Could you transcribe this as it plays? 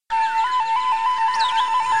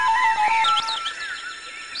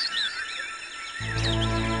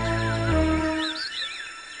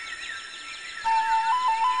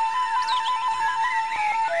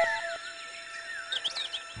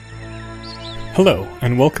Hello,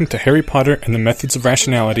 and welcome to Harry Potter and the Methods of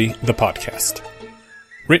Rationality, the podcast.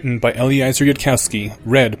 Written by Eliezer Yudkowsky,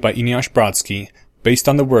 read by Eneasz Brodsky, based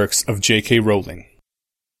on the works of J.K. Rowling.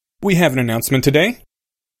 We have an announcement today.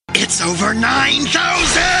 It's over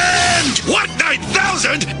 9,000! What,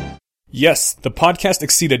 9,000?! Yes, the podcast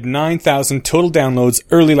exceeded 9,000 total downloads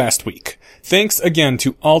early last week. Thanks again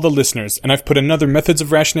to all the listeners, and I've put another Methods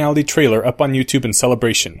of Rationality trailer up on YouTube in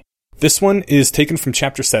celebration. This one is taken from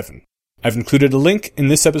Chapter 7. I've included a link in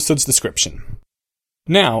this episode's description.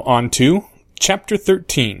 Now on to Chapter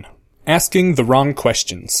 13, Asking the Wrong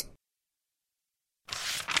Questions.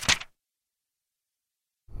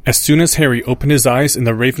 As soon as Harry opened his eyes in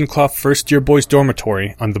the Ravenclaw first-year boys'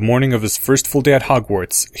 dormitory on the morning of his first full day at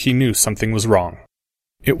Hogwarts, he knew something was wrong.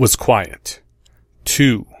 It was quiet.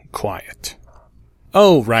 Too quiet.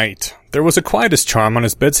 Oh, right. There was a quietus charm on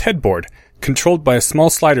his bed's headboard, controlled by a small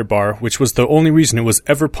slider bar, which was the only reason it was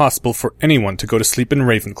ever possible for anyone to go to sleep in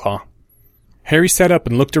Ravenclaw. Harry sat up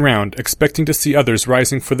and looked around, expecting to see others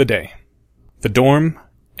rising for the day. The dorm,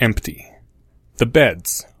 empty. The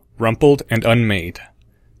beds, rumpled and unmade.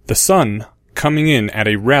 The sun, coming in at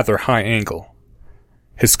a rather high angle.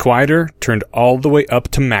 His quieter turned all the way up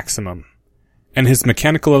to maximum. And his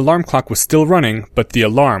mechanical alarm clock was still running, but the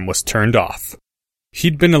alarm was turned off.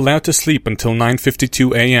 He'd been allowed to sleep until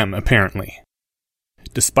 9:52 a.m., apparently.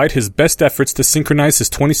 Despite his best efforts to synchronize his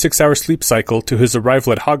 26-hour sleep cycle to his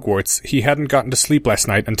arrival at Hogwarts, he hadn't gotten to sleep last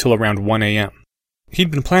night until around 1 a.m. He'd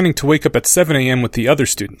been planning to wake up at 7 a.m. with the other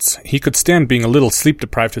students. He could stand being a little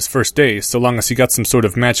sleep-deprived his first day, so long as he got some sort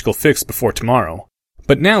of magical fix before tomorrow.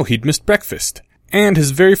 But now he'd missed breakfast, and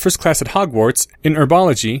his very first class at Hogwarts, in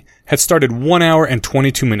herbology, had started 1 hour and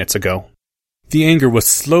 22 minutes ago. The anger was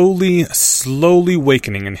slowly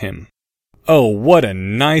wakening in him. Oh, what a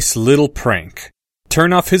nice little prank.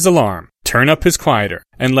 Turn off his alarm, turn up his quieter,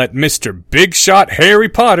 and let Mr. Big Shot Harry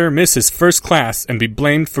Potter miss his first class and be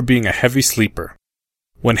blamed for being a heavy sleeper.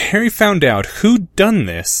 When Harry found out who'd done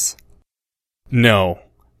this... No,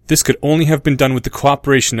 this could only have been done with the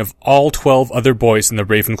cooperation of all 12 other boys in the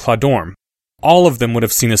Ravenclaw dorm. All of them would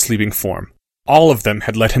have seen his sleeping form. All of them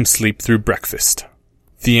had let him sleep through breakfast.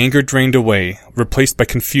 The anger drained away, replaced by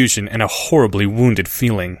confusion and a horribly wounded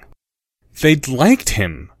feeling. They'd liked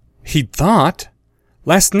him, he'd thought.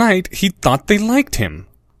 Last night, he'd thought they liked him.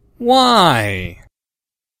 Why?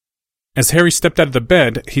 As Harry stepped out of the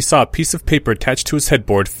bed, he saw a piece of paper attached to his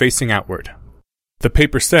headboard facing outward. The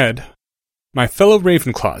paper said, "My fellow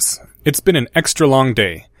Ravenclaws, it's been an extra long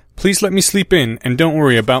day. Please let me sleep in and don't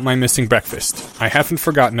worry about my missing breakfast. I haven't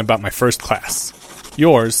forgotten about my first class.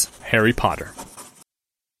 Yours, Harry Potter."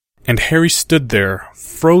 And Harry stood there,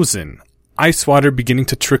 frozen, ice water beginning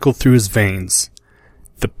to trickle through his veins.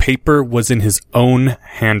 The paper was in his own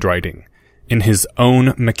handwriting, in his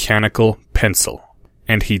own mechanical pencil,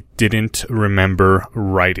 and he didn't remember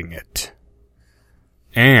writing it.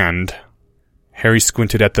 And Harry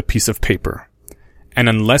squinted at the piece of paper, and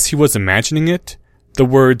unless he was imagining it, the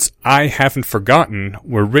words, "I haven't forgotten,"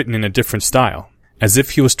 were written in a different style, as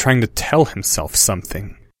if he was trying to tell himself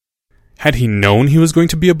something. Had he known he was going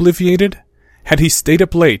to be obliviated? Had he stayed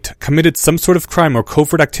up late, committed some sort of crime or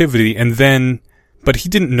covert activity, and then... But he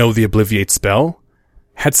didn't know the obliviate spell.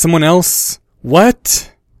 Had someone else...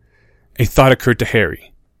 What? A thought occurred to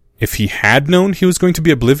Harry. If he had known he was going to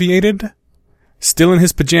be obliviated? Still in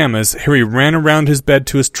his pajamas, Harry ran around his bed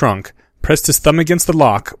to his trunk, pressed his thumb against the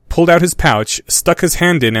lock, pulled out his pouch, stuck his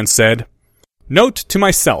hand in, and said, "Note to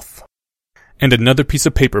myself." And another piece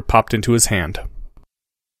of paper popped into his hand.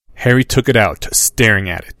 Harry took it out, staring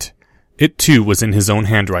at it. It too was in his own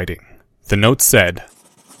handwriting. The note said,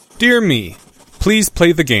 "Dear me, please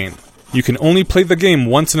play the game. You can only play the game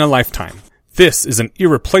once in a lifetime. This is an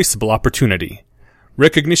irreplaceable opportunity.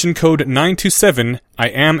 Recognition code 927, I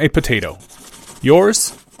am a potato.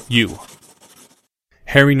 Yours, you."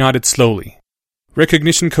 Harry nodded slowly.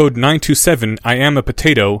 Recognition code 927, I am a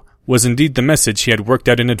potato, was indeed the message he had worked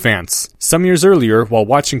out in advance, some years earlier while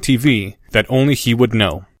watching TV, that only he would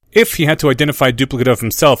know. If he had to identify a duplicate of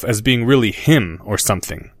himself as being really him or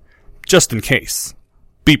something. Just in case.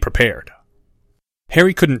 Be prepared.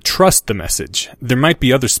 Harry couldn't trust the message. There might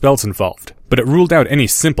be other spells involved, but it ruled out any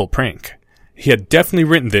simple prank. He had definitely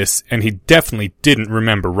written this, and he definitely didn't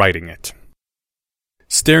remember writing it.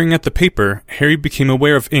 Staring at the paper, Harry became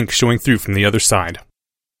aware of ink showing through from the other side.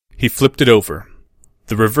 He flipped it over.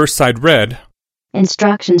 The reverse side read,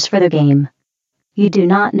 "Instructions for the game. You do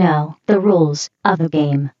not know the rules of the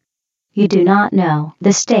game. You do not know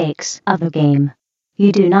the stakes of the game.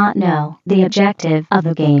 You do not know the objective of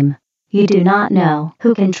the game. You do not know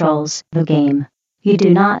who controls the game. You do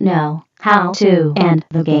not know how to end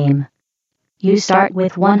the game. You start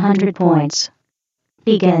with 100 points.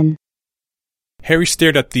 Begin. Harry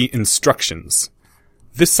stared at the instructions.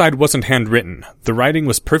 This side wasn't handwritten. The writing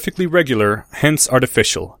was perfectly regular, hence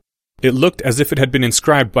artificial. It looked as if it had been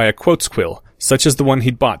inscribed by a quotes quill, such as the one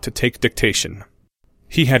he'd bought to take dictation.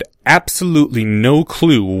 He had absolutely no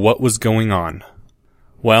clue what was going on.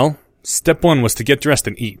 Well, step 1 was to get dressed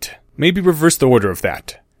and eat. Maybe reverse the order of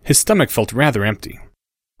that. His stomach felt rather empty.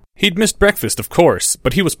 He'd missed breakfast, of course,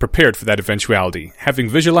 but he was prepared for that eventuality, having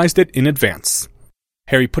visualized it in advance.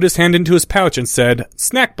 Harry put his hand into his pouch and said,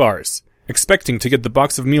 "Snack bars," expecting to get the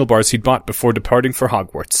box of meal bars he'd bought before departing for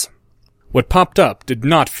Hogwarts. What popped up did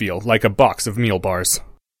not feel like a box of meal bars.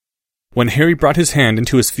 When Harry brought his hand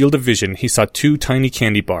into his field of vision, he saw 2 tiny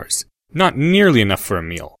candy bars, not nearly enough for a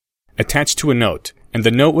meal, attached to a note, and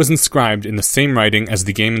the note was inscribed in the same writing as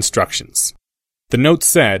the game instructions. The note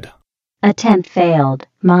said, Attempt failed,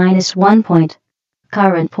 -1 point.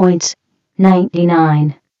 Current points,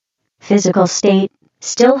 99. Physical state,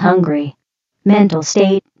 still hungry. Mental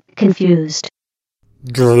state, confused.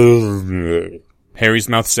 Harry's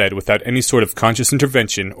mouth said without any sort of conscious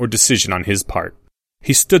intervention or decision on his part.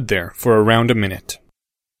 He stood there for around a minute.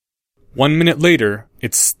 1 minute later,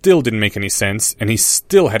 it still didn't make any sense, and he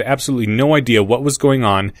still had absolutely no idea what was going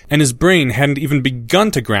on, and his brain hadn't even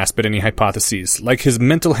begun to grasp at any hypotheses, like his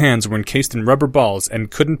mental hands were encased in rubber balls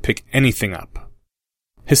and couldn't pick anything up.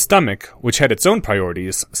 His stomach, which had its own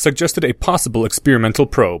priorities, suggested a possible experimental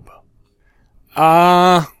probe.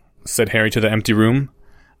 Said Harry to the empty room.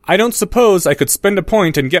 "I don't suppose I could spend a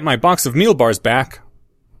point and get my box of meal bars back."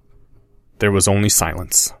 There was only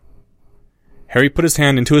silence. Harry put his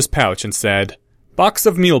hand into his pouch and said, "Box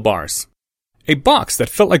of meal bars." A box that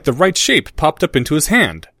felt like the right shape popped up into his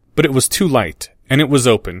hand, but it was too light, and it was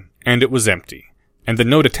open, and it was empty, and the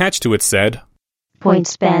note attached to it said, Point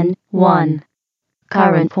spend, 1.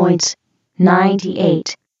 Current points,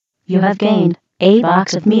 98. You have gained a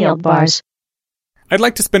box of meal bars. "I'd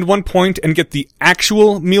like to spend 1 point and get the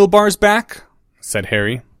actual meal bars back," said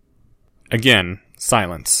Harry. Again,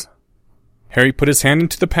 silence. Harry put his hand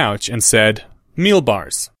into the pouch and said, "Meal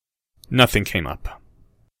bars." Nothing came up.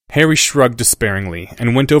 Harry shrugged despairingly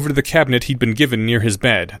and went over to the cabinet he'd been given near his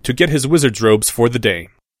bed to get his wizard's robes for the day.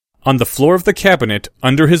 On the floor of the cabinet,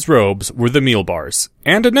 under his robes, were the meal bars,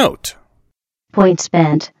 and a note. Point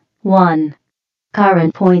spent, 1.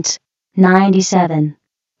 Current points, 97.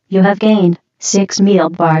 You have gained 6 meal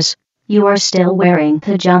bars. You are still wearing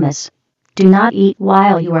pajamas. Do not eat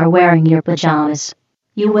while you are wearing your pajamas.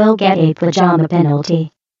 You will get a pajama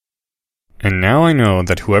penalty. And now I know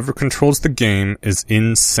that whoever controls the game is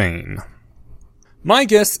insane. "My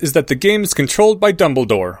guess is that the game is controlled by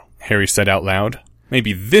Dumbledore," Harry said out loud.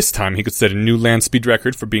 Maybe this time he could set a new land speed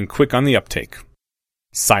record for being quick on the uptake.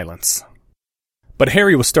 Silence. But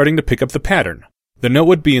Harry was starting to pick up the pattern. The note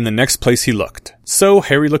would be in the next place he looked. So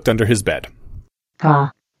Harry looked under his bed.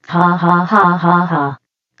 Ha, ha, ha, ha, ha, ha,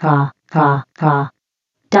 ha, ha, ha.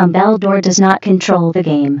 Dumbledore does not control the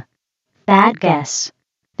game. Bad guess.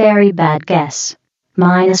 Very bad guess.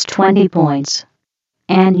 -20 points.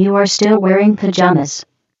 And you are still wearing pajamas.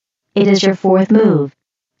 It is your 4th move.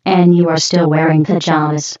 And you are still wearing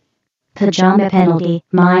pajamas. Pajama penalty,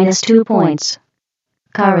 -2 points.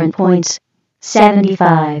 Current points,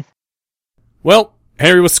 75. Well,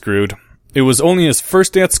 Harry was screwed. It was only his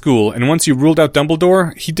first day at school, and once you ruled out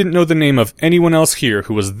Dumbledore, he didn't know the name of anyone else here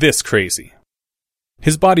who was this crazy.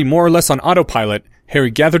 His body more or less on autopilot, Harry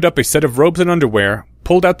gathered up a set of robes and underwear,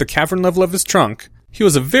 pulled out the cavern level of his trunk. He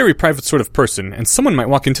was a very private sort of person, and someone might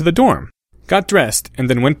walk into the dorm. Got dressed, and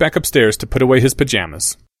then went back upstairs to put away his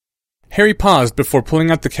pajamas. Harry paused before pulling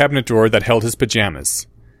out the cabinet drawer that held his pajamas.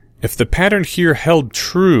 If the pattern here held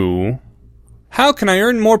true... "How can I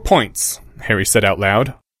earn more points?" Harry said out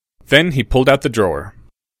loud. Then he pulled out the drawer.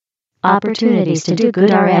 Opportunities to do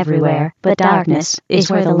good are everywhere, but darkness is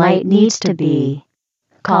where the light needs to be.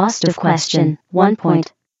 Cost of question, 1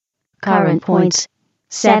 point. Current points,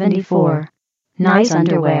 74. Nice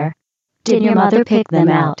underwear. Did your mother pick them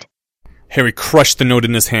out? Harry crushed the note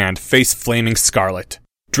in his hand, face flaming scarlet.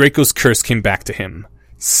 Draco's curse came back to him.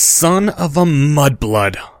 Son of a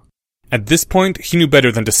mudblood. At this point, he knew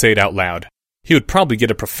better than to say it out loud. He would probably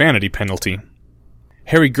get a profanity penalty.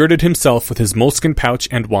 Harry girded himself with his moleskin pouch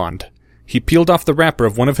and wand. He peeled off the wrapper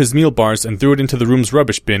of one of his meal bars and threw it into the room's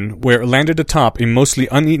rubbish bin, where it landed atop a mostly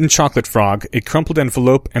uneaten chocolate frog, a crumpled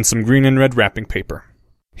envelope, and some green and red wrapping paper.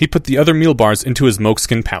 He put the other meal bars into his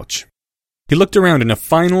moleskin pouch. He looked around in a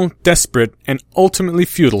final, desperate, and ultimately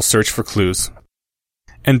futile search for clues.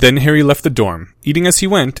 And then Harry left the dorm, eating as he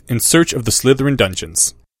went, in search of the Slytherin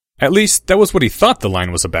dungeons. At least, that was what he thought the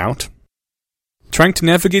line was about. Trying to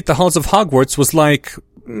navigate the halls of Hogwarts was like,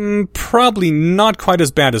 probably not quite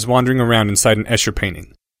as bad as wandering around inside an Escher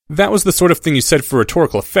painting. That was the sort of thing you said for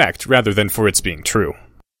rhetorical effect, rather than for its being true.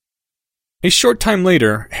 A short time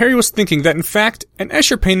later, Harry was thinking that in fact, an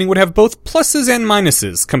Escher painting would have both pluses and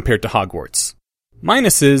minuses compared to Hogwarts.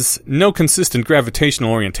 Minuses, no consistent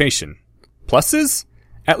gravitational orientation. Pluses?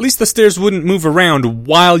 At least the stairs wouldn't move around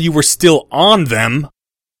while you were still on them.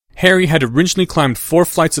 Harry had originally climbed 4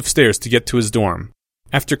 flights of stairs to get to his dorm.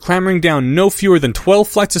 After clambering down no fewer than 12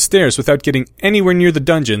 flights of stairs without getting anywhere near the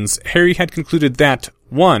dungeons, Harry had concluded that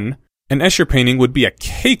 1. An Escher painting would be a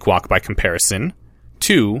cakewalk by comparison.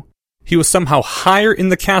 2. He was somehow higher in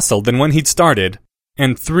the castle than when he'd started.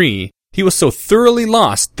 And 3. He was so thoroughly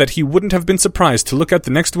lost that he wouldn't have been surprised to look out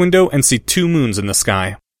the next window and see 2 moons in the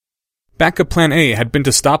sky. Backup plan A had been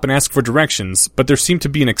to stop and ask for directions, but there seemed to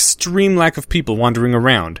be an extreme lack of people wandering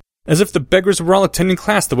around, as if the beggars were all attending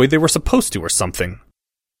class the way they were supposed to or something.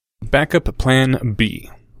 Backup plan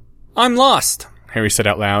B. I'm lost, Harry said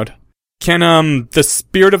out loud. Can, the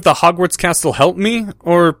spirit of the Hogwarts castle help me?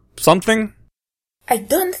 Or something? I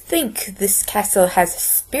don't think this castle has a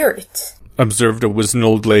spirit, observed a wizened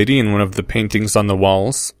old lady in one of the paintings on the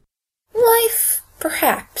walls. Life,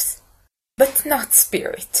 perhaps, but not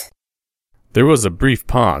spirit. There was a brief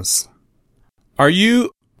pause. Are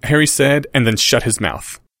you... Harry said, and then shut his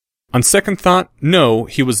mouth. On second thought, no,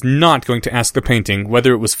 he was not going to ask the painting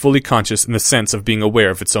whether it was fully conscious in the sense of being aware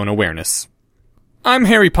of its own awareness. I'm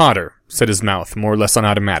Harry Potter, said his mouth, more or less on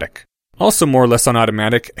automatic. Also more or less on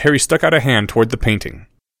automatic, Harry stuck out a hand toward the painting.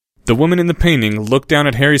 The woman in the painting looked down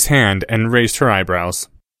at Harry's hand and raised her eyebrows.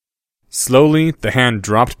 Slowly, the hand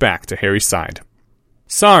dropped back to Harry's side.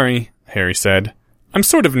 Sorry, Harry said. I'm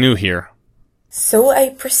sort of new here. So I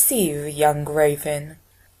perceive, young Raven.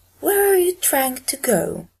 Where are you trying to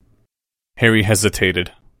go? Harry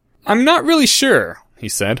hesitated. I'm not really sure, he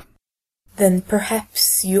said. Then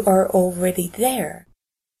perhaps you are already there.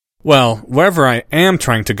 Well, wherever I am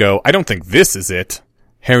trying to go, I don't think this is it.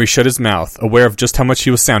 Harry shut his mouth, aware of just how much he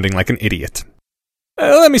was sounding like an idiot.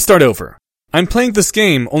 Let me start over. I'm playing this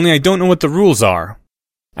game, only I don't know what the rules are.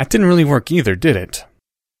 That didn't really work either, did it?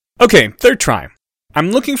 Okay, third try.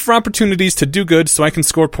 I'm looking for opportunities to do good so I can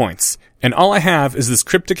score points, and all I have is this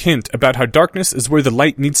cryptic hint about how darkness is where the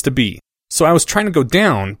light needs to be. So I was trying to go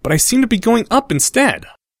down, but I seem to be going up instead.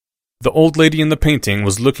 The old lady in the painting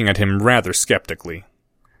was looking at him rather skeptically.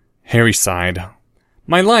 Harry sighed.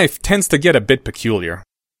 My life tends to get a bit peculiar.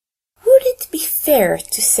 Would it be fair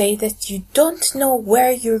to say that you don't know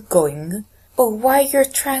where you're going, or why you're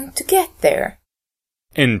trying to get there?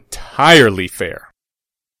 Entirely fair.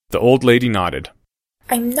 The old lady nodded.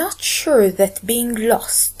 I'm not sure that being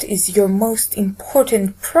lost is your most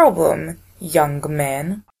important problem, young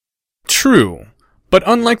man. True. But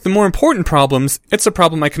unlike the more important problems, it's a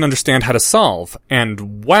problem I can understand how to solve.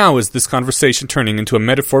 And wow, is this conversation turning into a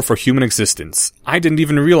metaphor for human existence. I didn't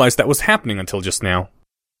even realize that was happening until just now.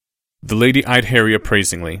 The lady eyed Harry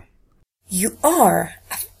appraisingly. You are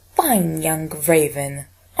a fine young raven,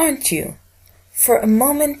 aren't you? For a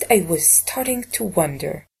moment I was starting to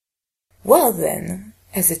wonder. Well then,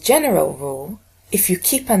 as a general rule, if you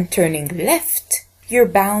keep on turning left, you're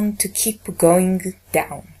bound to keep going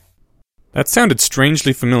down. That sounded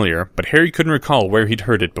strangely familiar, but Harry couldn't recall where he'd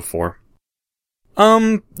heard it before.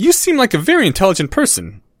 You seem like a very intelligent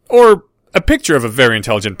person. Or a picture of a very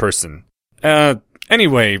intelligent person.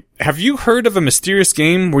 Anyway, have you heard of a mysterious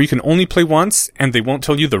game where you can only play once and they won't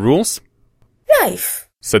tell you the rules? Life,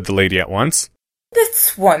 said the lady at once.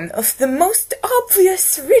 That's one of the most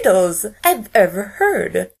obvious riddles I've ever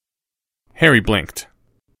heard. Harry blinked.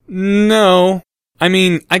 No. I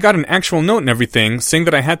mean, I got an actual note and everything saying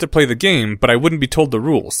that I had to play the game, but I wouldn't be told the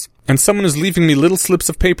rules. And someone is leaving me little slips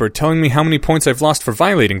of paper telling me how many points I've lost for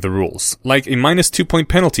violating the rules, like a -2-point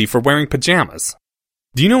penalty for wearing pajamas.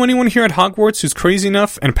 Do you know anyone here at Hogwarts who's crazy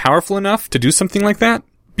enough and powerful enough to do something like that?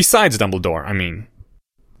 Besides Dumbledore, I mean.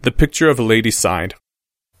 The picture of a lady sighed.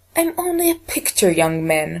 I'm only a picture, young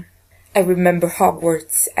man. I remember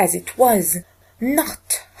Hogwarts as it was,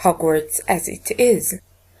 not Hogwarts as it is.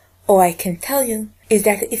 All I can tell you is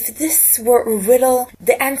that if this were a riddle,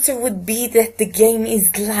 the answer would be that the game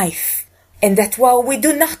is life, and that while we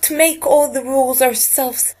do not make all the rules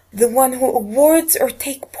ourselves, the one who awards or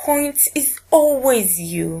takes points is always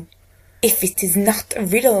you. If it is not a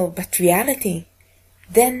riddle but reality,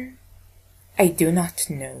 then I do not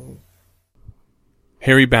know.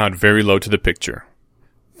 Harry bowed very low to the picture.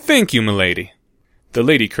 Thank you, milady. The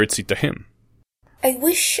lady curtsied to him. I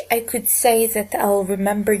wish I could say that I'll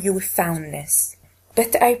remember you with fondness,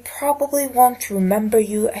 but I probably won't remember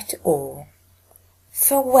you at all.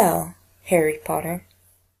 Farewell, Harry Potter.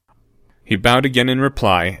 He bowed again in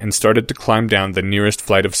reply and started to climb down the nearest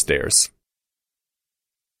flight of stairs.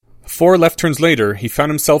 4 left turns later, he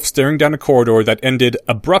found himself staring down a corridor that ended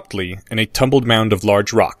abruptly in a tumbled mound of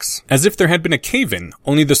large rocks, as if there had been a cave-in,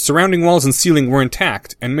 only the surrounding walls and ceiling were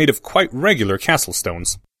intact and made of quite regular castle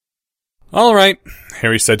stones. "All right,"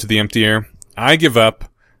 Harry said to the empty air. "I give up.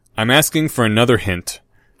 I'm asking for another hint.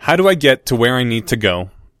 How do I get to where I need to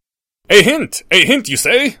go?" "A hint! A hint, you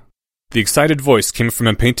say?" The excited voice came from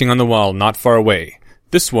a painting on the wall not far away.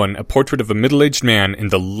 This one, a portrait of a middle-aged man in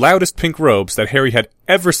the loudest pink robes that Harry had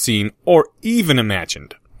ever seen or even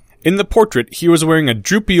imagined. In the portrait, he was wearing a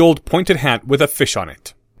droopy old pointed hat with a fish on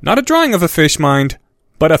it. Not a drawing of a fish, mind,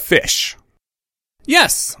 but a fish.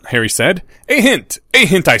 "Yes," Harry said. A hint,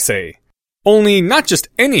 I say. Only not just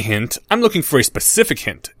any hint, I'm looking for a specific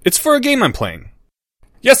hint. It's for a game I'm playing."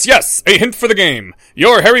 Yes, a hint for the game.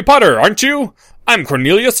 You're Harry Potter, aren't you? I'm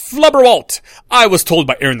Cornelius Flubberwalt. I was told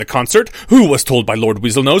by Aaron the Concert, who was told by Lord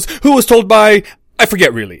Weaselnose, who was told by... I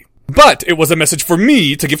forget really. But it was a message for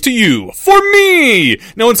me to give to you. For me!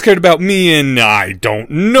 No one's cared about me in I don't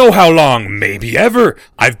know how long, maybe ever.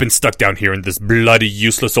 I've been stuck down here in this bloody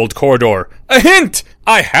useless old corridor. A hint!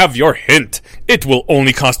 I have your hint. It will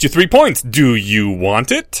only cost you 3 points. Do you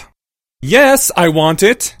want it? Yes, I want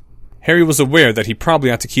it. Harry was aware that he probably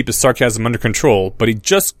ought to keep his sarcasm under control, but he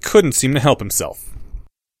just couldn't seem to help himself.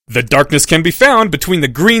 The darkness can be found between the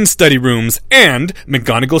green study rooms and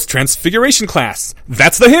McGonagall's transfiguration class.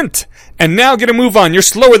 That's the hint. And now get a move on. You're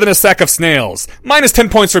slower than a sack of snails. Minus 10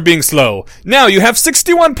 points for being slow. Now you have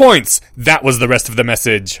 61 points. That was the rest of the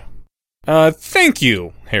message. Thank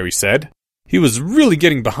you, Harry said. He was really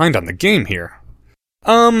getting behind on the game here.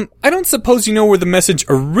 I don't suppose you know where the message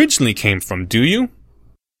originally came from, do you?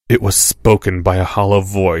 It was spoken by a hollow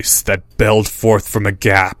voice that bellowed forth from a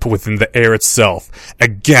gap within the air itself, a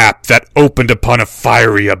gap that opened upon a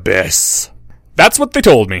fiery abyss. That's what they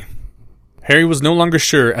told me. Harry was no longer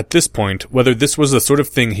sure at this point whether this was the sort of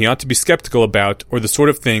thing he ought to be skeptical about or the sort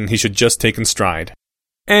of thing he should just take in stride.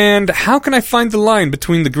 And how can I find the line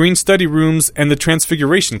between the green study rooms and the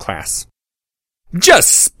transfiguration class? Just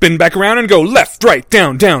spin back around and go left, right,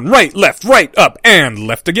 down, right, left, up, and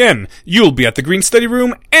left again. You'll be at the green study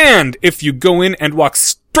room, and if you go in and walk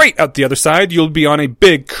straight out the other side, you'll be on a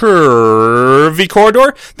big curvy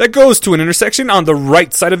corridor that goes to an intersection. On the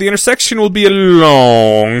right side of the intersection will be a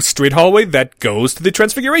long, straight hallway that goes to the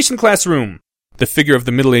transfiguration classroom. The figure of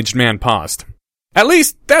the middle-aged man paused. At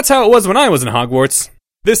least, that's how it was when I was in Hogwarts.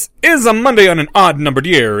 This is a Monday on an odd-numbered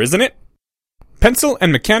year, isn't it? Pencil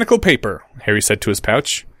and mechanical paper, Harry said to his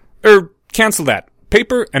pouch. Cancel that.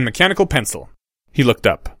 Paper and mechanical pencil. He looked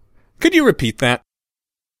up. Could you repeat that?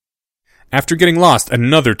 After getting lost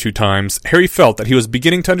another 2 times, Harry felt that he was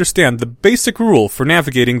beginning to understand the basic rule for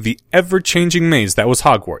navigating the ever-changing maze that was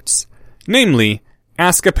Hogwarts. Namely,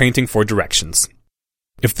 ask a painting for directions.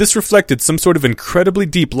 If this reflected some sort of incredibly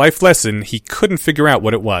deep life lesson, he couldn't figure out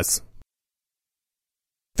what it was.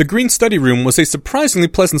 The green study room was a surprisingly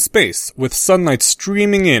pleasant space, with sunlight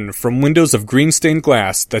streaming in from windows of green-stained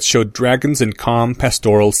glass that showed dragons in calm,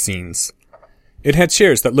 pastoral scenes. It had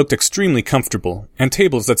chairs that looked extremely comfortable, and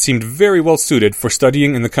tables that seemed very well suited for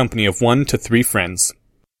studying in the company of 1 to 3 friends.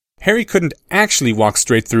 Harry couldn't actually walk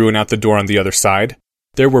straight through and out the door on the other side.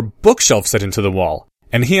 There were bookshelves set into the wall,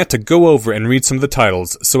 and he had to go over and read some of the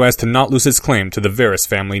titles so as to not lose his claim to the Varys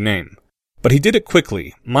family name. But he did it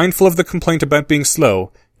quickly, mindful of the complaint about being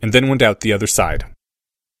slow, and then went out the other side.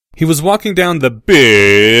 He was walking down the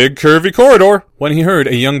big, curvy corridor when he heard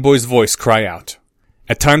a young boy's voice cry out.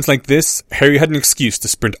 At times like this, Harry had an excuse to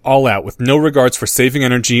sprint all out with no regards for saving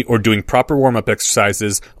energy or doing proper warm-up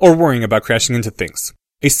exercises or worrying about crashing into things.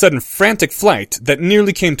 A sudden frantic flight that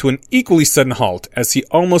nearly came to an equally sudden halt as he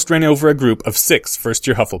almost ran over a group of 6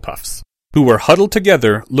 first-year Hufflepuffs, who were huddled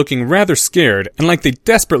together, looking rather scared and like they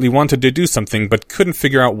desperately wanted to do something but couldn't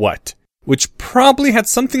figure out what. Which probably had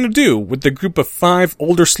something to do with the group of 5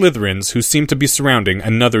 older Slytherins who seemed to be surrounding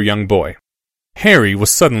another young boy. Harry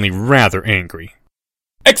was suddenly rather angry.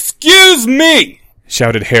 "Excuse me!"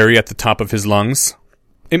 shouted Harry at the top of his lungs.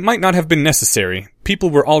 It might not have been necessary,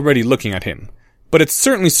 people were already looking at him, but it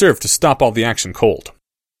certainly served to stop all the action cold.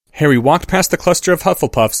 Harry walked past the cluster of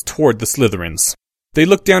Hufflepuffs toward the Slytherins. They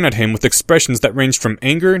looked down at him with expressions that ranged from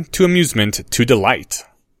anger to amusement to delight.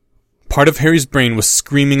 Part of Harry's brain was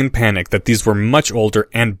screaming in panic that these were much older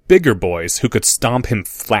and bigger boys who could stomp him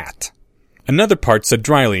flat. Another part said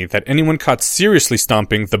dryly that anyone caught seriously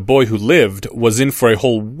stomping the boy who lived was in for a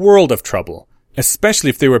whole world of trouble, especially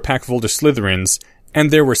if they were a pack of older Slytherins,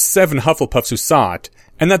 and there were 7 Hufflepuffs who saw it,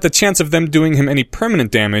 and that the chance of them doing him any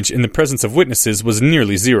permanent damage in the presence of witnesses was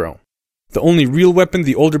nearly 0. The only real weapon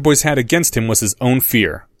the older boys had against him was his own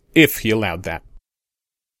fear, if he allowed that.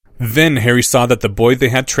 Then Harry saw that the boy they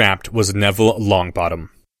had trapped was Neville Longbottom.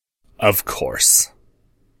 Of course.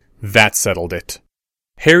 That settled it.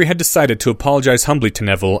 Harry had decided to apologize humbly to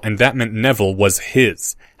Neville, and that meant Neville was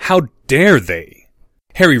his. How dare they?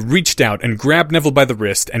 Harry reached out and grabbed Neville by the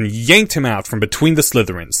wrist and yanked him out from between the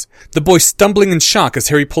Slytherins, the boy stumbling in shock as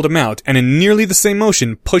Harry pulled him out and in nearly the same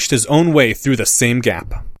motion pushed his own way through the same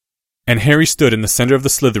gap. And Harry stood in the center of the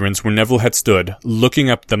Slytherins where Neville had stood, looking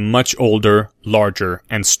up the much older, larger,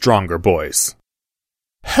 and stronger boys.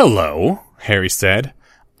 "Hello," Harry said.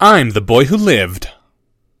 "I'm the boy who lived."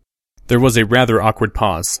 There was a rather awkward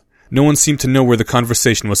pause. No one seemed to know where the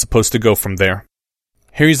conversation was supposed to go from there.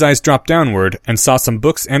 Harry's eyes dropped downward and saw some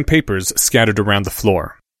books and papers scattered around the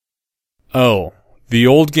floor. Oh, the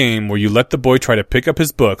old game where you let the boy try to pick up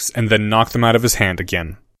his books and then knock them out of his hand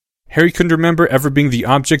again. Harry couldn't remember ever being the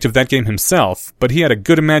object of that game himself, but he had a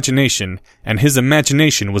good imagination, and his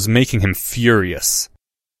imagination was making him furious.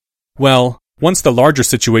 Well, once the larger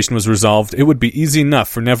situation was resolved, it would be easy enough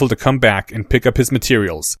for Neville to come back and pick up his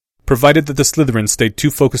materials, provided that the Slytherins stayed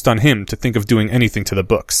too focused on him to think of doing anything to the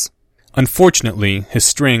books. Unfortunately, his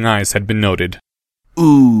straying eyes had been noted.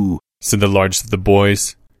 "Ooh," said the largest of the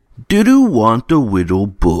boys. "Did you want the little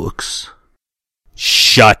books?"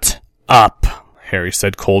 "Shut up," Harry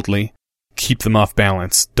said coldly. "Keep them off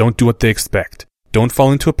balance. Don't do what they expect. Don't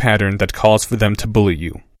fall into a pattern that calls for them to bully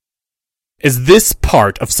you." "Is this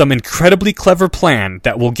part of some incredibly clever plan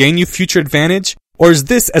that will gain you future advantage? Or is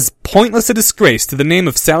this as pointless a disgrace to the name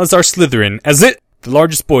of Salazar Slytherin as it—" The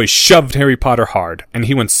largest boy shoved Harry Potter hard, and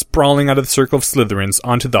he went sprawling out of the circle of Slytherins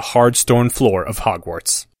onto the hard stone floor of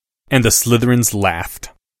Hogwarts. And the Slytherins laughed.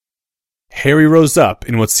 Harry rose up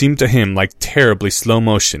in what seemed to him like terribly slow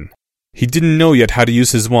motion. He didn't know yet how to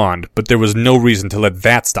use his wand, but there was no reason to let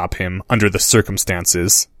that stop him under the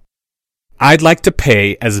circumstances. "I'd like to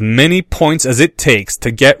pay as many points as it takes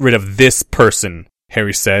to get rid of this person,"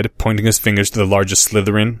 Harry said, pointing his fingers to the largest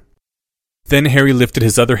Slytherin. Then Harry lifted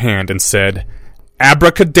his other hand and said,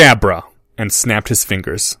 "Abracadabra," and snapped his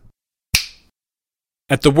fingers.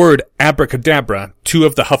 At the word abracadabra, 2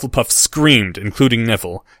 of the Hufflepuffs screamed, including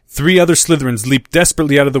Neville. 3 other Slytherins leaped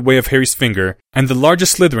desperately out of the way of Harry's finger, and the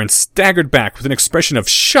largest Slytherin staggered back with an expression of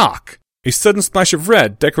shock, a sudden splash of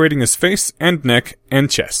red decorating his face and neck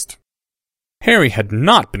and chest. Harry had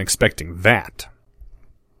not been expecting that.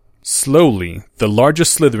 Slowly, the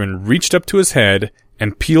largest Slytherin reached up to his head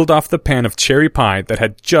and peeled off the pan of cherry pie that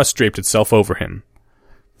had just draped itself over him.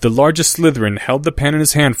 The largest Slytherin held the pan in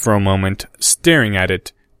his hand for a moment, staring at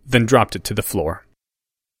it, then dropped it to the floor.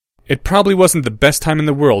 It probably wasn't the best time in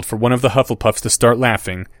the world for one of the Hufflepuffs to start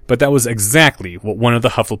laughing, but that was exactly what one of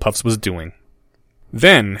the Hufflepuffs was doing.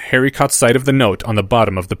 Then Harry caught sight of the note on the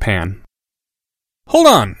bottom of the pan. "Hold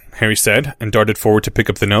on," Harry said, and darted forward to pick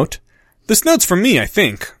up the note. "This note's for me, I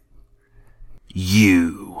think."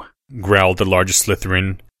 "You," growled the largest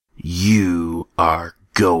Slytherin. "You are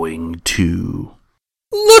going to..."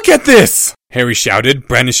 "Look at this!" Harry shouted,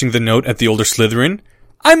 brandishing the note at the older Slytherin.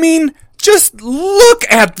 "I mean, just look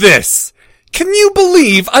at this! Can you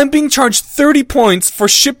believe I'm being charged 30 points for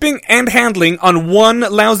shipping and handling on one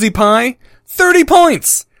lousy pie? 30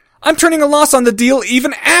 points! I'm turning a loss on the deal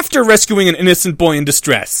even after rescuing an innocent boy in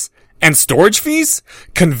distress. And storage fees?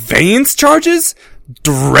 Conveyance charges?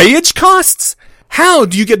 Drayage costs? How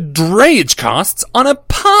do you get drayage costs on a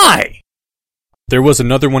pie?" There was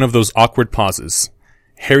another one of those awkward pauses.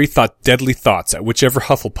 Harry thought deadly thoughts at whichever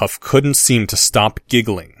Hufflepuff couldn't seem to stop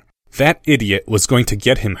giggling. That idiot was going to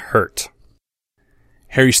get him hurt.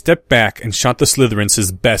 Harry stepped back and shot the Slytherins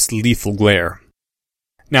his best lethal glare.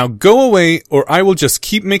 "Now go away, or I will just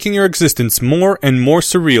keep making your existence more and more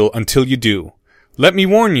surreal until you do. Let me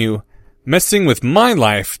warn you, messing with my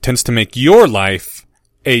life tends to make your life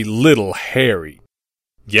a little hairy.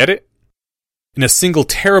 Get it?" In a single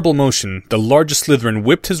terrible motion, the largest Slytherin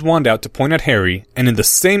whipped his wand out to point at Harry, and in the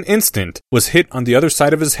same instant was hit on the other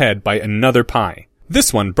side of his head by another pie.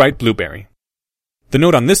 This one bright blueberry. The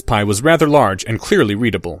note on this pie was rather large and clearly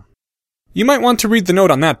readable. "You might want to read the note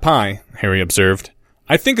on that pie," Harry observed.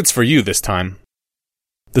 "I think it's for you this time."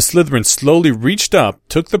 The Slytherin slowly reached up,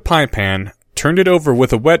 took the pie pan, turned it over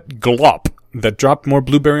with a wet glop that dropped more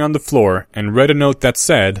blueberry on the floor, and read a note that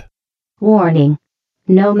said, Warning.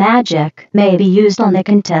 No magic may be used on the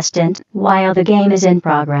contestant while the game is in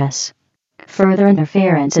progress. Further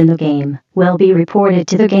interference in the game will be reported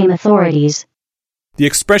to the game authorities. The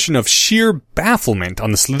expression of sheer bafflement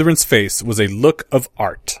on the Slytherin's face was a look of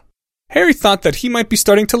art. Harry thought that he might be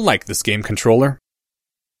starting to like this game controller.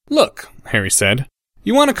 "Look," Harry said,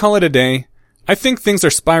 "you want to call it a day? I think things are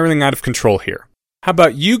spiraling out of control here. How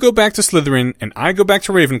about you go back to Slytherin and I go back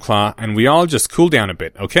to Ravenclaw and we all just cool down a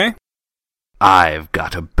bit, okay? I've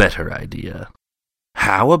got a better idea.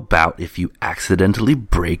 How about if you accidentally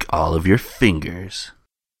break all of your fingers?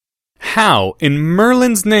 How, in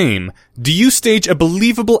Merlin's name, do you stage a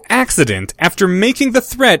believable accident after making the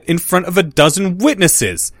threat in front of a dozen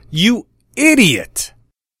witnesses? You idiot!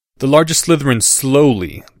 The largest Slytherin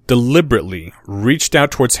slowly, deliberately, reached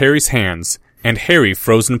out towards Harry's hands, and Harry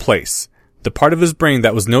froze in place. The part of his brain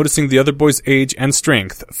that was noticing the other boy's age and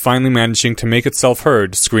strength finally managing to make itself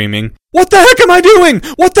heard, screaming, "What the heck am I doing?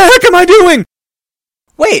 What the heck am I doing?"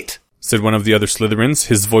 Wait! Said one of the other Slytherins,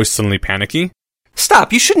 his voice suddenly panicky.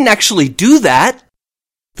 Stop, you shouldn't actually do that!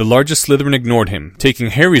 The largest Slytherin ignored him, taking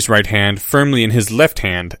Harry's right hand firmly in his left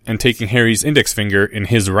hand and taking Harry's index finger in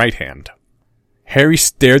his right hand. Harry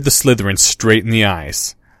stared the Slytherin straight in the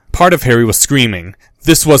eyes. Part of Harry was screaming,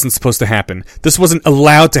 this wasn't supposed to happen. This wasn't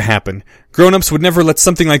allowed to happen. Grown-ups would never let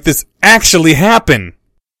something like this actually happen.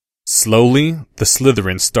 Slowly, the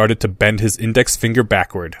Slytherin started to bend his index finger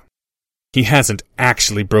backward. He hasn't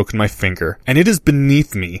actually broken my finger, and it is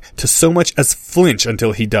beneath me to so much as flinch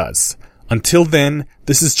until he does. Until then,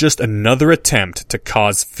 this is just another attempt to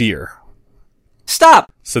cause fear.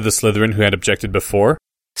 Stop! Said the Slytherin who had objected before.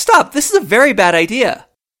 Stop, this is a very bad idea.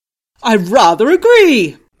 I rather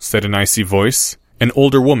agree, said an icy voice, an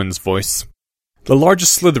older woman's voice. The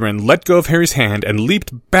largest Slytherin let go of Harry's hand and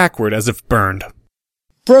leaped backward as if burned.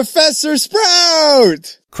 Professor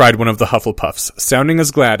Sprout! Cried one of the Hufflepuffs, sounding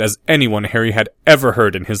as glad as anyone Harry had ever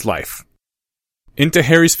heard in his life. Into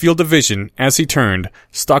Harry's field of vision, as he turned,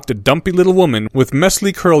 stalked a dumpy little woman with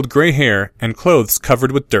messily curled grey hair and clothes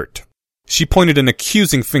covered with dirt. She pointed an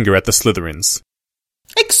accusing finger at the Slytherins.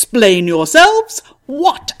 Explain yourselves.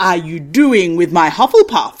 What are you doing with my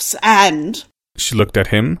Hufflepuffs and... She looked at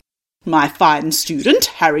him. My fine student,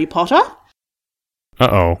 Harry Potter?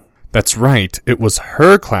 Uh-oh. That's right. It was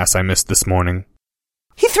her class I missed this morning.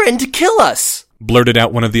 He threatened to kill us! Blurted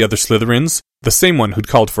out one of the other Slytherins, the same one who'd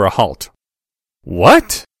called for a halt.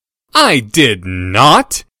 What? I did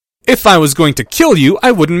not! If I was going to kill you,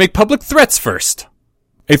 I wouldn't make public threats first.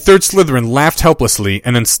 A third Slytherin laughed helplessly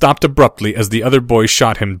and then stopped abruptly as the other boy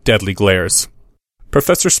shot him deadly glares.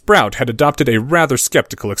 Professor Sprout had adopted a rather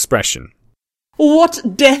skeptical expression.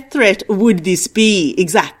 What death threat would this be,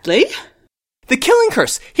 exactly? The killing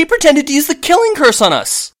curse! He pretended to use the killing curse on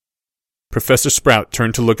us! Professor Sprout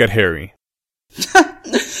turned to look at Harry.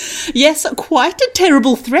 Yes, quite a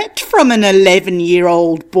terrible threat from an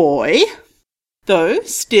 11-year-old boy. Though,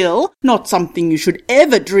 still, not something you should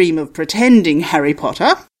ever dream of pretending, Harry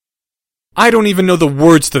Potter. I don't even know the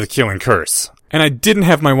words to the killing curse, and I didn't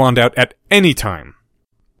have my wand out at any time.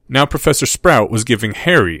 Now Professor Sprout was giving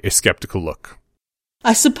Harry a skeptical look.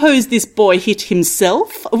 I suppose this boy hit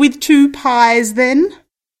himself with 2 pies, then?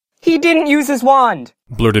 He didn't use his wand,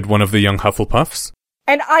 blurted one of the young Hufflepuffs.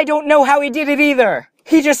 And I don't know how he did it either.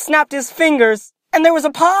 He just snapped his fingers, and there was a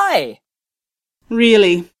pie.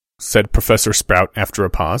 Really? Said Professor Sprout after a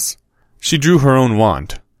pause. She drew her own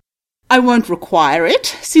wand. I won't require it,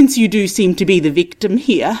 since you do seem to be the victim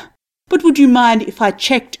here. But would you mind if I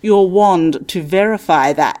checked your wand to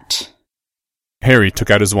verify that? Harry took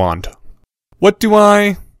out his wand. What do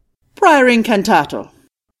I... Prior incantato.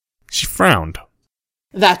 She frowned.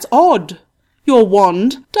 That's odd. Your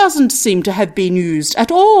wand doesn't seem to have been used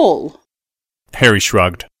at all. Harry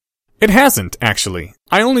shrugged. It hasn't, actually.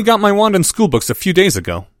 I only got my wand in schoolbooks a few days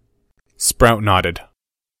ago. Sprout nodded.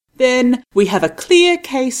 Then we have a clear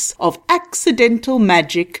case of accidental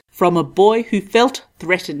magic from a boy who felt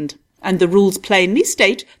threatened, and the rules plainly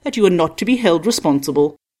state that you are not to be held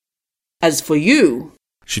responsible. As for you...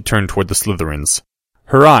 She turned toward the Slytherins.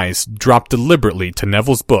 Her eyes dropped deliberately to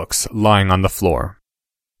Neville's books lying on the floor.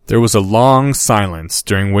 There was a long silence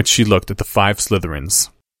during which she looked at the 5 Slytherins.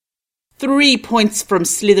 3 points from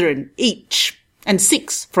Slytherin each, and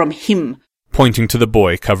 6 from him. Pointing to the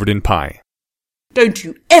boy covered in pie. Don't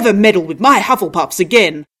you ever meddle with my Hufflepuffs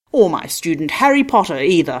again, or my student Harry Potter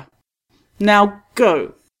either. Now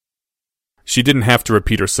go. She didn't have to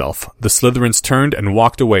repeat herself. The Slytherins turned and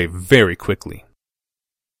walked away very quickly.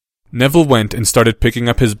 Neville went and started picking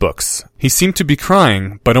up his books. He seemed to be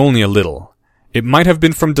crying, but only a little. It might have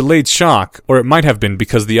been from delayed shock, or it might have been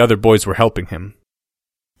because the other boys were helping him.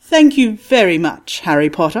 Thank you very much, Harry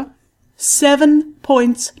Potter. 7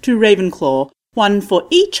 points to Ravenclaw, 1 for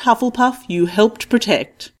each Hufflepuff you helped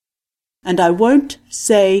protect. And I won't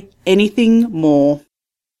say anything more.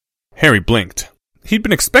 Harry blinked. He'd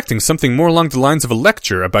been expecting something more along the lines of a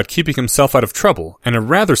lecture about keeping himself out of trouble, and a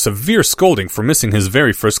rather severe scolding for missing his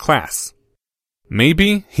very first class.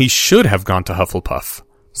 Maybe he should have gone to Hufflepuff.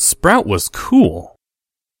 Sprout was cool.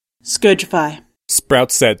 Scourgify.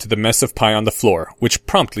 Sprout said to the mess of pie on the floor, which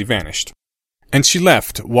promptly vanished. And she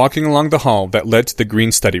left, walking along the hall that led to the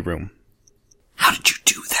green study room. How did you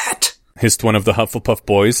do that? Hissed one of the Hufflepuff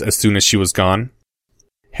boys as soon as she was gone.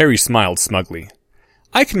 Harry smiled smugly.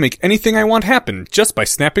 I can make anything I want happen just by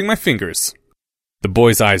snapping my fingers. The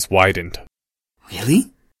boy's eyes widened.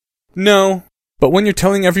 Really? No, but when you're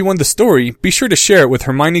telling everyone the story, be sure to share it with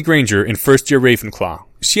Hermione Granger in first year Ravenclaw.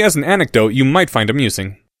 She has an anecdote you might find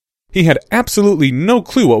amusing. He had absolutely no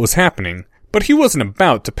clue what was happening, but he wasn't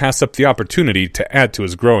about to pass up the opportunity to add to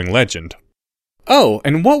his growing legend. Oh,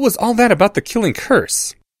 and what was all that about the killing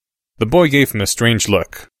curse? The boy gave him a strange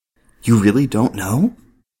look. You really don't know?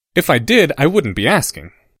 If I did, I wouldn't be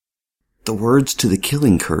asking. The words to the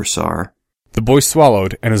killing curse are... The boy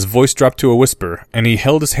swallowed, and his voice dropped to a whisper, and he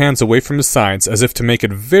held his hands away from his sides as if to make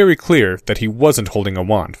it very clear that he wasn't holding a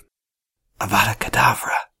wand. Avada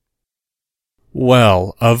Kedavra.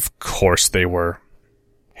 Well, of course they were.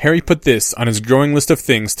 Harry put this on his growing list of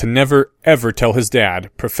things to never, ever tell his dad,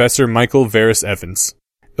 Professor Michael Varys Evans.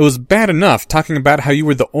 It was bad enough talking about how you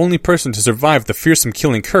were the only person to survive the fearsome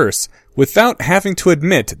killing curse without having to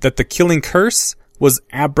admit that the killing curse was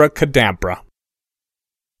abracadabra.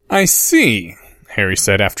 I see, Harry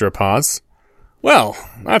said after a pause. Well,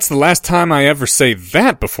 that's the last time I ever say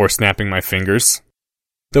that before snapping my fingers.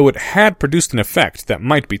 Though it had produced an effect that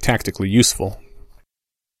might be tactically useful.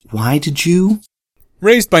 Why did you?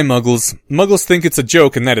 Raised by muggles. Muggles think it's a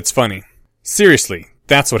joke and that it's funny. Seriously,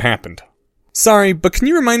 that's what happened. Sorry, but can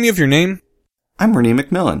you remind me of your name? I'm Renee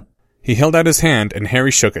Macmillan. He held out his hand and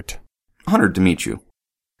Harry shook it. Honored to meet you.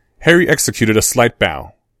 Harry executed a slight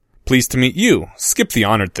bow. Pleased to meet you. Skip the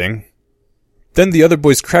honored thing. Then the other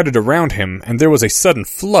boys crowded around him and there was a sudden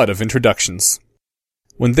flood of introductions.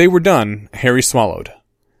 When they were done, Harry swallowed.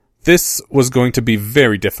 This was going to be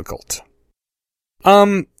very difficult.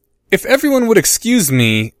 If everyone would excuse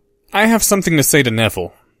me, I have something to say to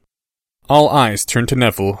Neville. All eyes turned to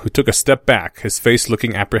Neville, who took a step back, his face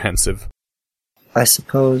looking apprehensive. I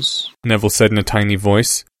suppose, Neville said in a tiny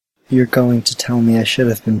voice, you're going to tell me I should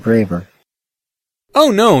have been braver.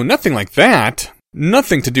 Oh no, nothing like that.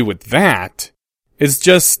 Nothing to do with that. It's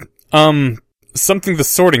just, something the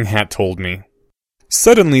Sorting Hat told me.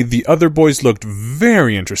 Suddenly, the other boys looked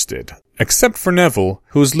very interested, except for Neville,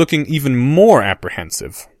 who was looking even more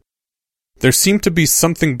apprehensive. There seemed to be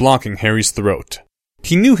something blocking Harry's throat.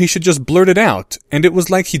 He knew he should just blurt it out, and it was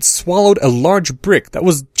like he'd swallowed a large brick that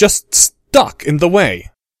was just stuck in the way.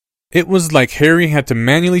 It was like Harry had to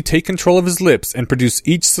manually take control of his lips and produce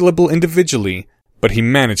each syllable individually, but he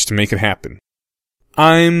managed to make it happen.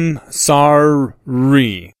 I'm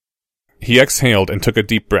sorry. He exhaled and took a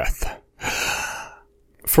deep breath.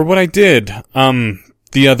 For what I did,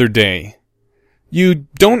 the other day. You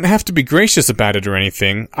don't have to be gracious about it or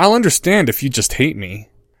anything. I'll understand if you just hate me.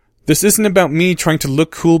 This isn't about me trying to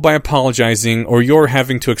look cool by apologizing or your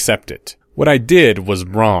having to accept it. What I did was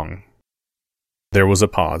wrong. There was a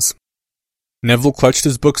pause. Neville clutched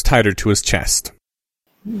his books tighter to his chest.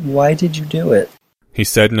 Why did you do it? He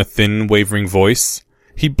said in a thin, wavering voice.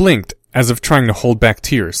 He blinked, as if trying to hold back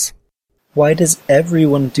tears. Why does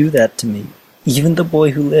everyone do that to me? Even the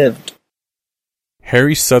boy who lived.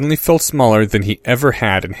 Harry suddenly felt smaller than he ever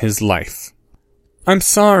had in his life. I'm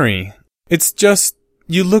sorry. It's just,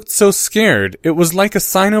 you looked so scared. It was like a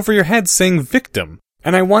sign over your head saying victim.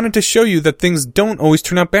 And I wanted to show you that things don't always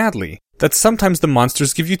turn out badly. That sometimes the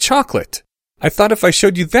monsters give you chocolate. I thought if I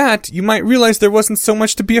showed you that, you might realize there wasn't so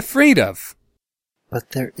much to be afraid of.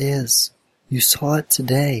 But there is. You saw it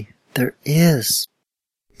today. There is.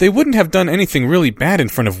 They wouldn't have done anything really bad in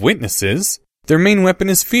front of witnesses. Their main weapon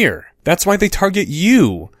is fear. That's why they target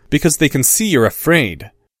you, because they can see you're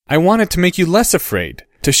afraid. I wanted to make you less afraid,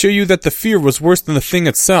 to show you that the fear was worse than the thing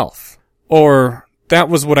itself. Or, that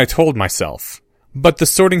was what I told myself. But the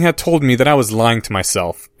Sorting Hat told me that I was lying to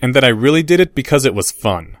myself, and that I really did it because it was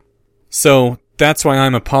fun. So, that's why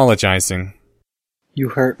I'm apologizing. You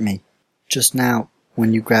hurt me. Just now,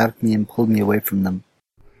 when you grabbed me and pulled me away from them.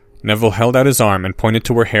 Neville held out his arm and pointed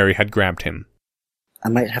to where Harry had grabbed him. I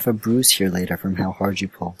might have a bruise here later from how hard you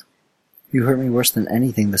pulled. You hurt me worse than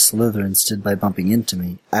anything the Slytherins did by bumping into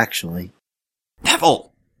me, actually.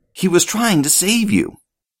 Neville! He was trying to save you.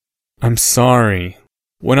 I'm sorry.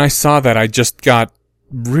 When I saw that, I just got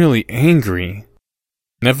really angry.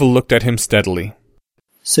 Neville looked at him steadily.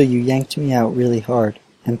 So you yanked me out really hard,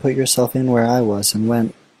 and put yourself in where I was, and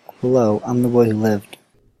went, hello, I'm the boy who lived.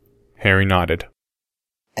 Harry nodded.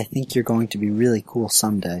 I think you're going to be really cool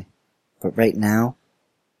someday, but right now,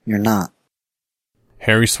 you're not.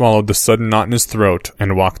 Harry swallowed the sudden knot in his throat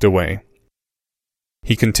and walked away.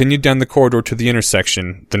 He continued down the corridor to the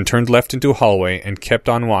intersection, then turned left into a hallway and kept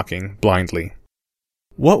on walking, blindly.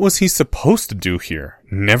 What was he supposed to do here?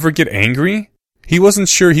 Never get angry? He wasn't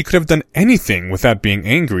sure he could have done anything without being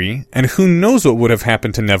angry, and who knows what would have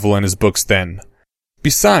happened to Neville and his books then.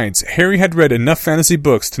 Besides, Harry had read enough fantasy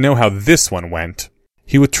books to know how this one went.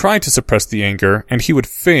 He would try to suppress the anger, and he would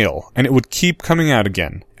fail, and it would keep coming out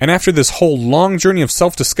again. And after this whole long journey of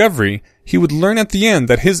self-discovery, he would learn at the end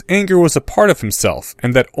that his anger was a part of himself,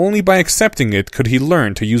 and that only by accepting it could he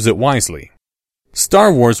learn to use it wisely.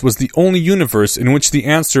 Star Wars was the only universe in which the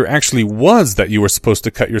answer actually was that you were supposed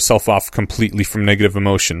to cut yourself off completely from negative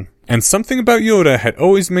emotion. And something about Yoda had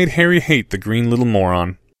always made Harry hate the green little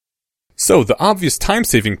moron. So the obvious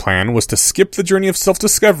time-saving plan was to skip the journey of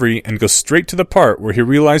self-discovery and go straight to the part where he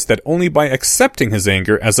realized that only by accepting his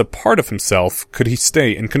anger as a part of himself could he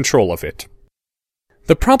stay in control of it.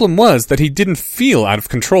 The problem was that he didn't feel out of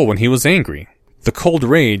control when he was angry. The cold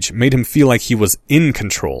rage made him feel like he was in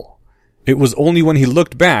control. It was only when he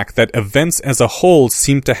looked back that events as a whole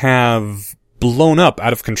seemed to have blown up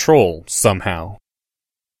out of control, somehow.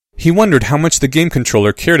 He wondered how much the game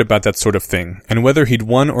controller cared about that sort of thing, and whether he'd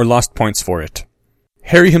won or lost points for it.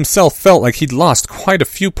 Harry himself felt like he'd lost quite a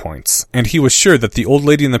few points, and he was sure that the old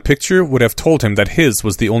lady in the picture would have told him that his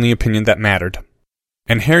was the only opinion that mattered.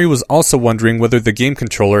 And Harry was also wondering whether the game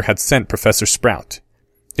controller had sent Professor Sprout.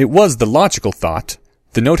 It was the logical thought.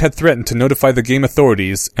 The note had threatened to notify the game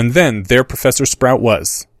authorities, and then there Professor Sprout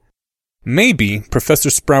was. Maybe Professor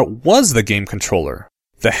Sprout was the game controller.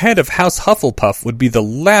 The head of House Hufflepuff would be the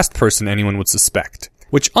last person anyone would suspect,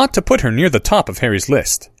 which ought to put her near the top of Harry's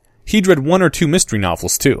list. He'd read 1 or 2 mystery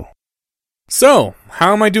novels, too. So,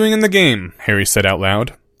 how am I doing in the game? Harry said out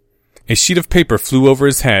loud. A sheet of paper flew over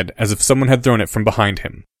his head as if someone had thrown it from behind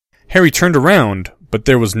him. Harry turned around, but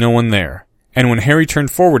there was no one there. And when Harry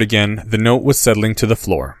turned forward again, the note was settling to the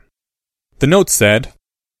floor. The note said,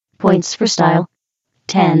 Points for style,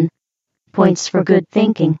 10. Points for good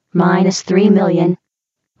thinking, -3 million.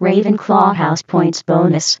 Ravenclaw House points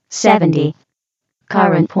bonus, 70.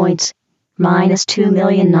 Current points,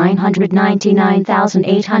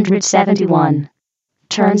 -2,999,871.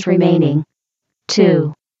 Turns remaining,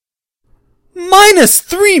 2.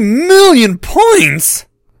 -3 million points?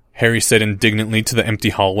 Harry said indignantly to the empty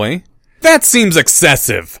hallway. That seems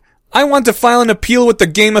excessive. I want to file an appeal with the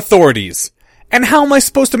game authorities. And how am I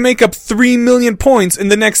supposed to make up 3 million points in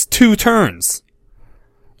the next 2 turns?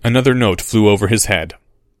 Another note flew over his head.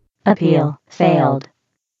 Appeal failed.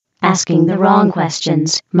 Asking the wrong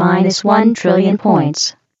questions, -1 trillion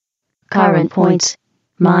points. Current points,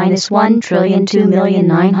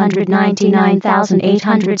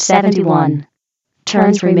 -1,2,999,871.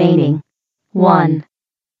 Turns remaining, 1.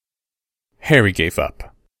 Harry gave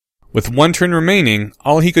up. With 1 turn remaining,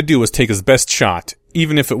 all he could do was take his best shot,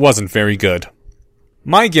 even if it wasn't very good.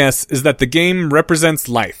 My guess is that the game represents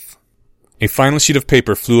life. A final sheet of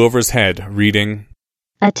paper flew over his head, reading,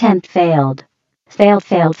 Attempt failed. Failed.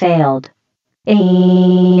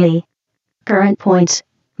 Current points,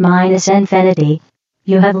 -infinity.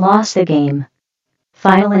 You have lost the game.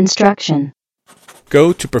 Final instruction.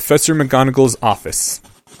 Go to Professor McGonagall's office.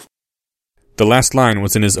 The last line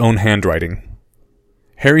was in his own handwriting.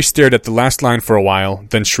 Harry stared at the last line for a while,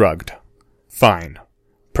 then shrugged. Fine.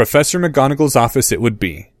 Professor McGonagall's office it would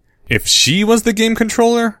be. If she was the game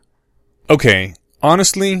controller? Okay,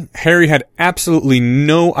 honestly, Harry had absolutely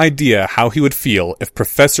no idea how he would feel if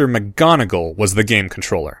Professor McGonagall was the game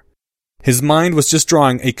controller. His mind was just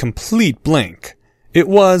drawing a complete blank. It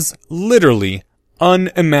was, literally,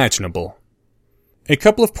 unimaginable. A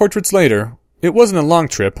couple of portraits later, it wasn't a long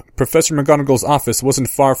trip. Professor McGonagall's office wasn't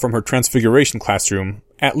far from her Transfiguration classroom,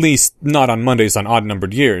 at least not on Mondays on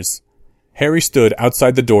odd-numbered years. Harry stood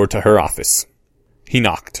outside the door to her office. He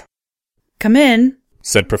knocked. Come in,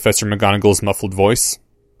 said Professor McGonagall's muffled voice.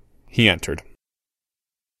 He entered.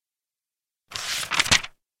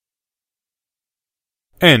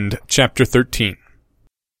 End Chapter 13.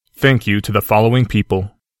 Thank you to the following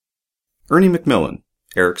people. Ernie McMillan,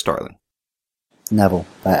 Eric Starling. Neville,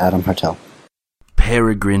 by Adam Hartel.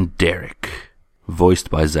 Peregrine Derrick, voiced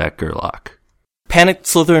by Zach Gerlach. Panicked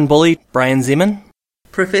Slytherin Bully, Brian Zeman.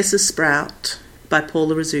 Professor Sprout, by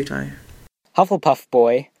Paula Rizzuto. Hufflepuff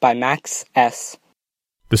Boy, by Max S.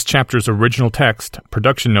 This chapter's original text,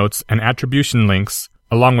 production notes, and attribution links,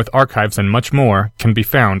 along with archives and much more, can be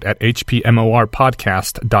found at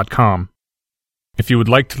hpmorpodcast.com. If you would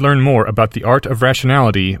like to learn more about the art of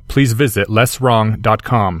rationality, please visit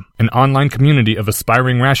lesswrong.com, an online community of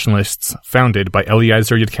aspiring rationalists founded by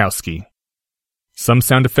Eliezer Yudkowsky. Some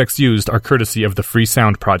sound effects used are courtesy of the Free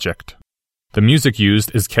Sound Project. The music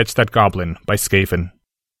used is Catch That Goblin by Skaven.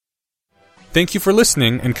 Thank you for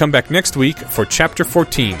listening, and come back next week for Chapter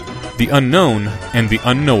 14, The Unknown and the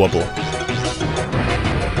Unknowable.